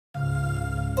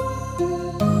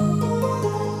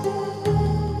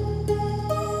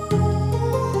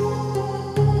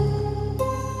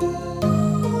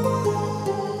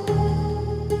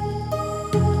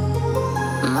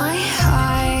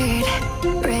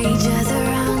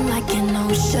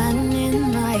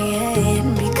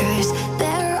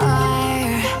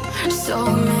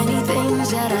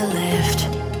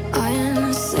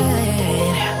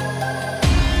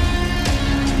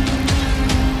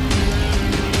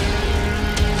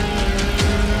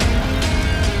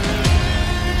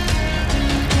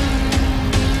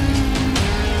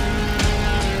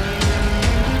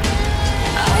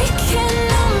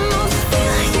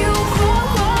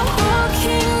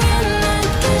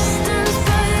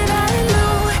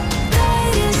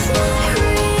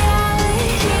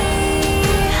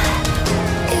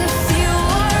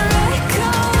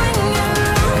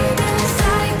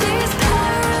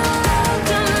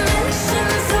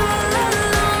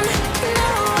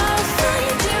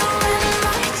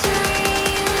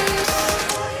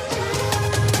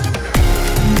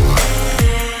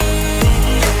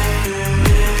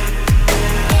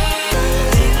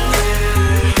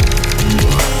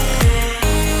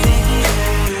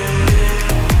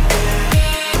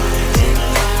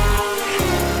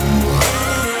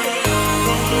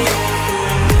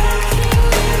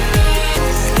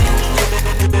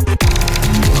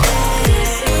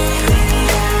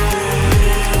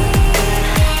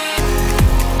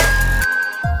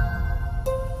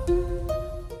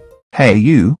Hey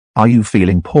you, are you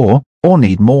feeling poor, or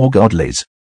need more godlies?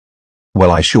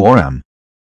 Well, I sure am.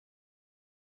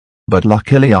 But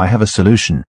luckily I have a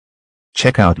solution.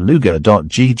 Check out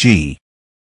Luger.gg.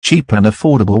 Cheap and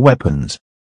affordable weapons.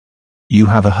 You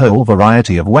have a whole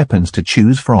variety of weapons to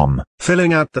choose from.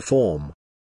 Filling out the form.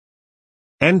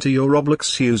 Enter your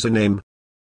Roblox username.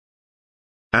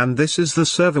 And this is the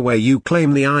server where you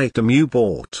claim the item you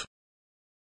bought.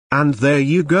 And there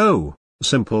you go,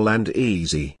 simple and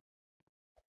easy.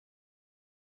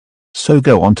 So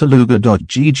go on to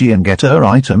Luger.gg and get our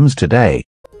items today.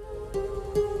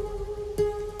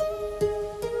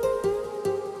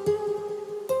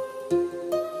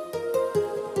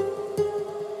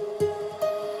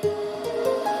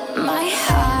 My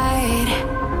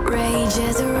heart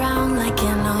rages around like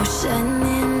an ocean